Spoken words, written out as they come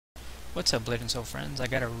What's up, Blade and Soul friends? I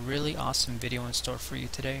got a really awesome video in store for you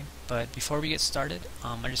today, but before we get started,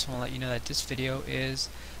 I just want to let you know that this video is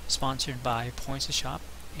sponsored by Points to Shop,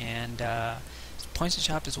 and Points to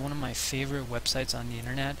Shop is one of my favorite websites on the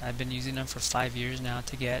internet. I've been using them for 5 years now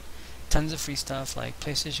to get tons of free stuff like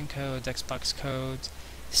PlayStation codes, Xbox codes,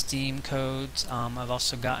 Steam codes. I've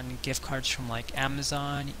also gotten gift cards from like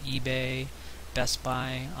Amazon, eBay, Best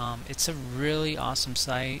Buy. It's a really awesome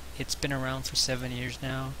site. It's been around for 7 years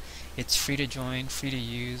now. It's free to join, free to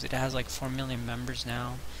use. It has like 4 million members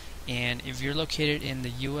now. And if you're located in the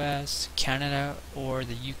US, Canada, or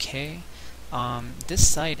the UK, this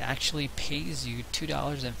site actually pays you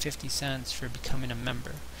 $2.50 for becoming a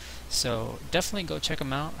member. So definitely go check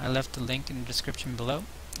them out. I left the link in the description below.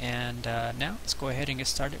 And now let's go ahead and get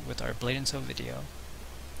started with our Blade and Soul video.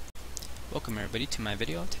 Welcome everybody to my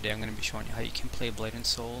video. Today I'm going to be showing you how you can play Blade and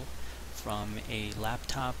Soul from a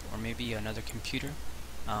laptop or maybe another computer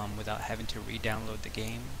without having to re-download the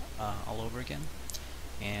game all over again.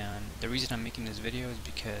 And the reason I'm making this video is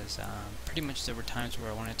because pretty much there were times where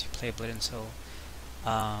I wanted to play Blade and Soul,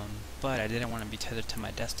 but I didn't want to be tethered to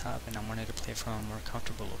my desktop, and I wanted to play from a more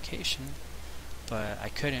comfortable location, but I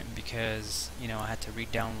couldn't because I had to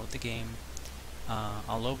re-download the game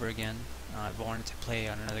all over again. I wanted to play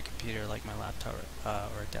on another computer like my laptop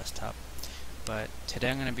or a desktop. But today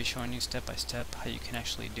I'm going to be showing you step by step how you can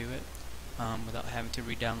actually do it without having to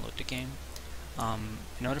re-download the game.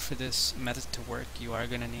 In order for this method to work, you are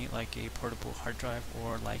going to need like a portable hard drive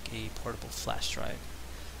or like a portable flash drive.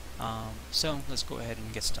 So let's go ahead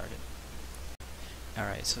and get started.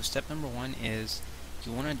 Alright, so step number one is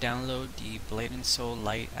you want to download the Blade and Soul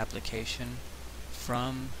Lite application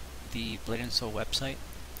from the Blade and Soul website,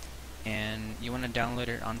 and you want to download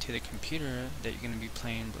it onto the computer that you're going to be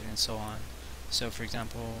playing Blade and Soul on. So for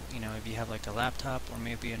example, if you have like a laptop or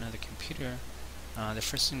maybe another computer, the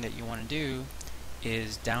first thing that you want to do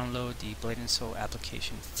is download the Blade and Soul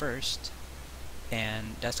application first,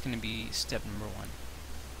 and that's going to be step number one.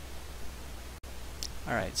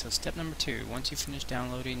 Alright, so step number two, once you finish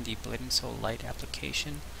downloading the Blade and Soul Lite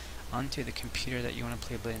application onto the computer that you want to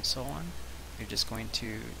play Blade and Soul on, you're just going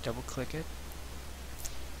to double click it,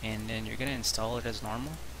 and then you're going to install it as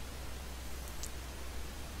normal.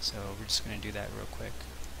 So we're just going to do that real quick.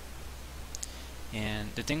 And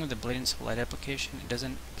the thing with the Blade and Soul Lite application, it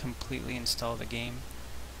doesn't completely install the game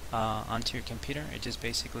onto your computer. It just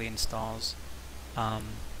basically installs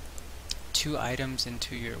 2 items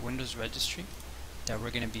into your Windows registry that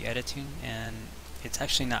we're going to be editing, and it's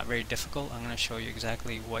actually not very difficult. I'm going to show you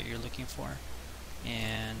exactly what you're looking for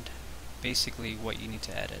and basically what you need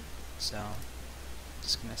to edit. So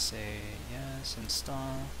just going to say yes,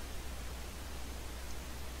 install,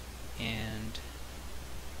 and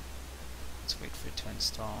let's wait for it to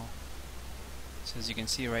install. So as you can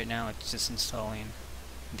see right now, it's just installing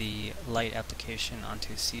the Lite application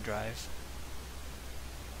onto C drive.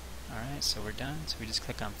 Alright, so we're done. So we just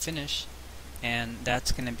click on finish, and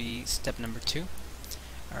that's going to be step number 2.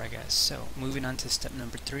 Alright guys, so moving on to step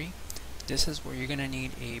number 3. This is where you're going to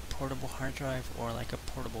need a portable hard drive or like a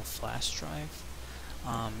portable flash drive,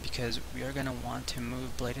 because we are going to want to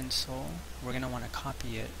move Blade and Soul. We're going to want to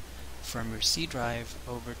copy it from your C drive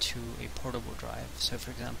over to a portable drive. So for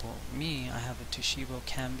example, I have a Toshiba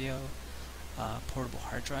Cambio portable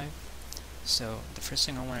hard drive. So the first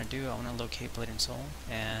thing I want to do, I want to locate Blade and Soul,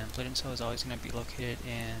 and Blade and Soul is always going to be located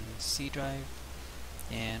in C drive,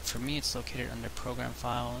 and for me it's located under Program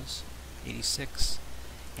Files 86,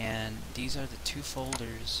 and these are the 2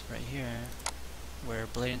 folders right here where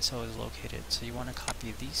Blade and Soul is located. So you want to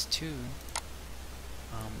copy these 2.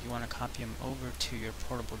 You want to copy them over to your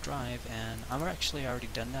portable drive, and I've actually already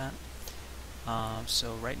done that.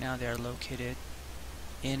 So right now they are located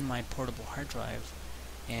in my portable hard drive,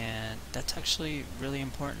 and that's actually really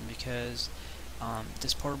important because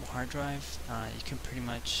this portable hard drive, you can pretty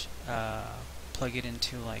much plug it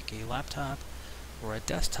into like a laptop or a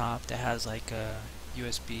desktop that has like a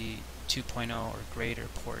USB 2.0 or greater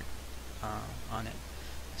port on it.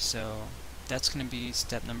 So that's going to be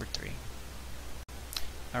step number 3.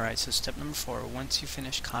 Alright, so step number 4, once you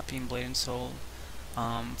finish copying Blade and Soul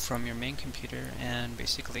from your main computer and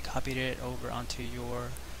basically copied it over onto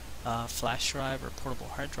your flash drive or portable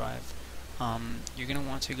hard drive, you're going to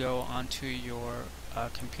want to go onto your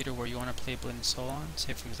computer where you want to play Blade and Soul on,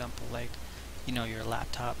 say for example like your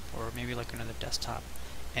laptop or maybe like another desktop,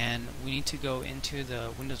 and we need to go into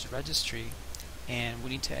the Windows registry and we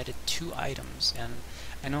need to edit 2 items. And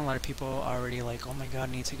I know a lot of people are already like, oh my god,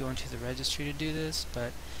 I need to go into the registry to do this,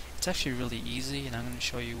 but it's actually really easy, and I'm going to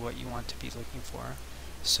show you what you want to be looking for.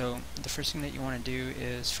 So the first thing that you want to do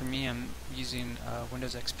is, for me, I'm using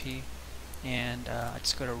Windows XP, and I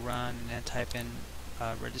just go to run and then type in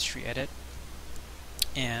registry edit,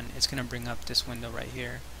 and it's going to bring up this window right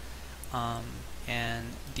here. And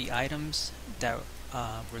the items that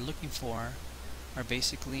we're looking for are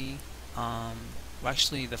basically, well,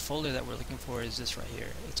 actually the folder that we're looking for is this right here.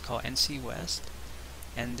 It's called NC West,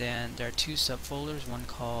 and then there are two subfolders, one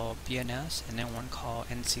called BNS and then one called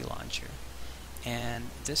NC Launcher. And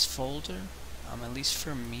this folder, at least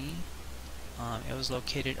for me, it was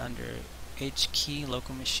located under HKey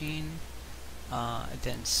local machine,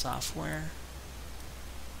 then software,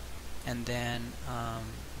 and then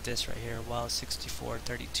this right here,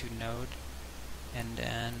 Wild6432 node. And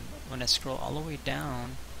then when I scroll all the way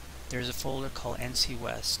down, there's a folder called NC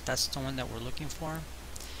West. That's the one that we're looking for.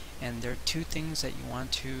 And there are two things that you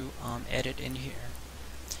want to edit in here.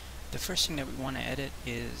 The first thing that we want to edit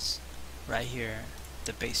is right here,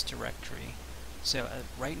 the base directory. So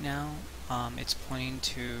right now it's pointing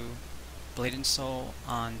to Blade and Soul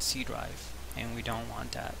on C drive, and we don't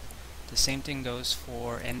want that. The same thing goes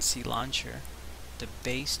for NC Launcher. The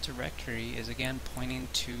base directory is again pointing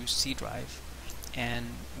to C drive, and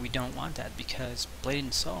we don't want that because Blade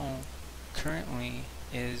and Soul currently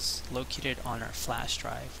is located on our flash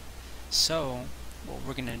drive. So what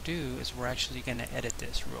we're going to do is we're actually going to edit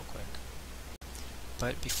this real quick.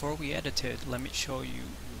 But before we edit it, let me show you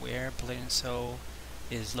where Blade and Soul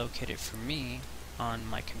is located for me on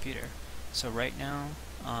my computer. So right now,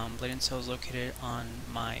 Blade and Soul is located on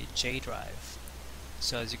my J drive.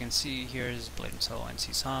 So as you can see, here's Blade and Soul,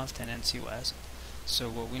 NC Soft, and NC West. So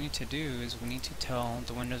what we need to do is we need to tell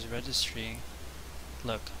the Windows registry,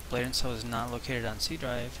 look, Blade and Soul is not located on C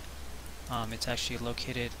drive. It's actually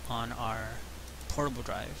located on our portable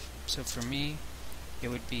drive. So for me, it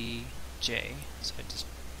would be J. So I just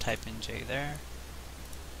type in J there,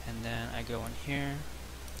 and then I go in here,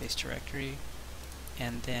 base directory,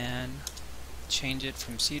 and then change it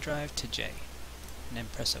from C drive to J, and then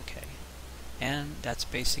press OK. And that's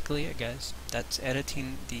basically it, guys. That's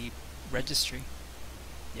editing the registry.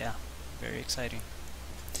 Yeah, very exciting.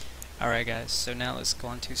 Alright guys, so now let's go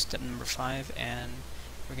on to step number 5, and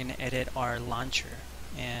we're going to edit our launcher,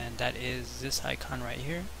 and that is this icon right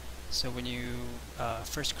here. So when you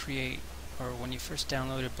first create, or when you first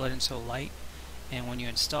downloaded Blade and Soul Lite, and when you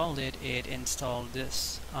installed it, it installed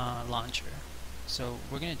this launcher. So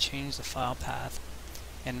we're going to change the file path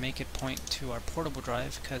and make it point to our portable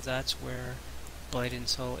drive, because that's where Blade and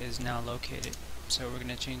Soul is now located. So we're going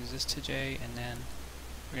to change this to J, and then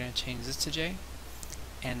we're going to change this to J,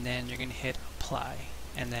 and then you're going to hit apply,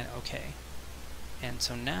 and then OK. And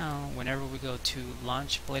so now whenever we go to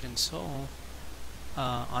launch Blade and Soul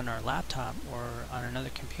on our laptop or on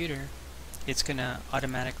another computer, it's going to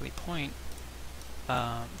automatically point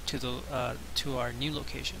to our new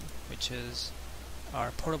location, which is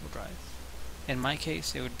our portable drive. In my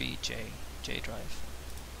case, it would be J drive.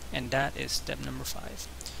 And that is step number 5.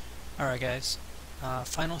 Alright guys,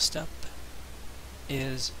 final step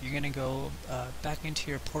is you're going to go back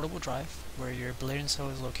into your portable drive where your Blade and Soul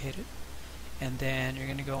is located, and then you're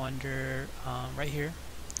going to go under right here,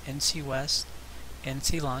 NC West,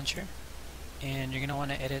 NC Launcher, and you're going to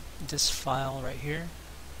want to edit this file right here.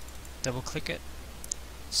 Double click it.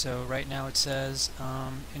 So right now it says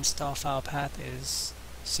install file path is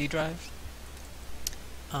C drive.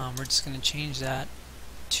 We're just going to change that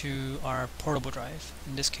to our portable drive,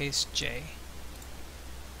 in this case J.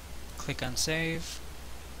 Click on save,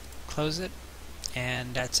 close it,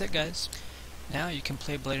 and that's it guys. Now you can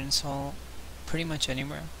play Blade and Soul pretty much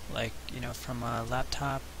anywhere, like, you know, from a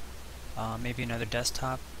laptop, maybe another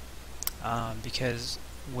desktop, because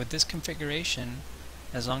with this configuration,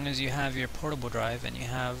 as long as you have your portable drive and you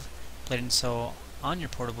have Blade and Soul on your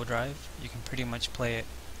portable drive, you can pretty much play it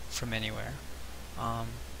from anywhere.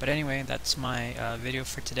 But anyway, that's my video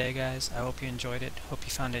for today guys. I hope you enjoyed it, hope you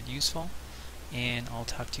found it useful, and I'll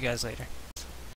talk to you guys later.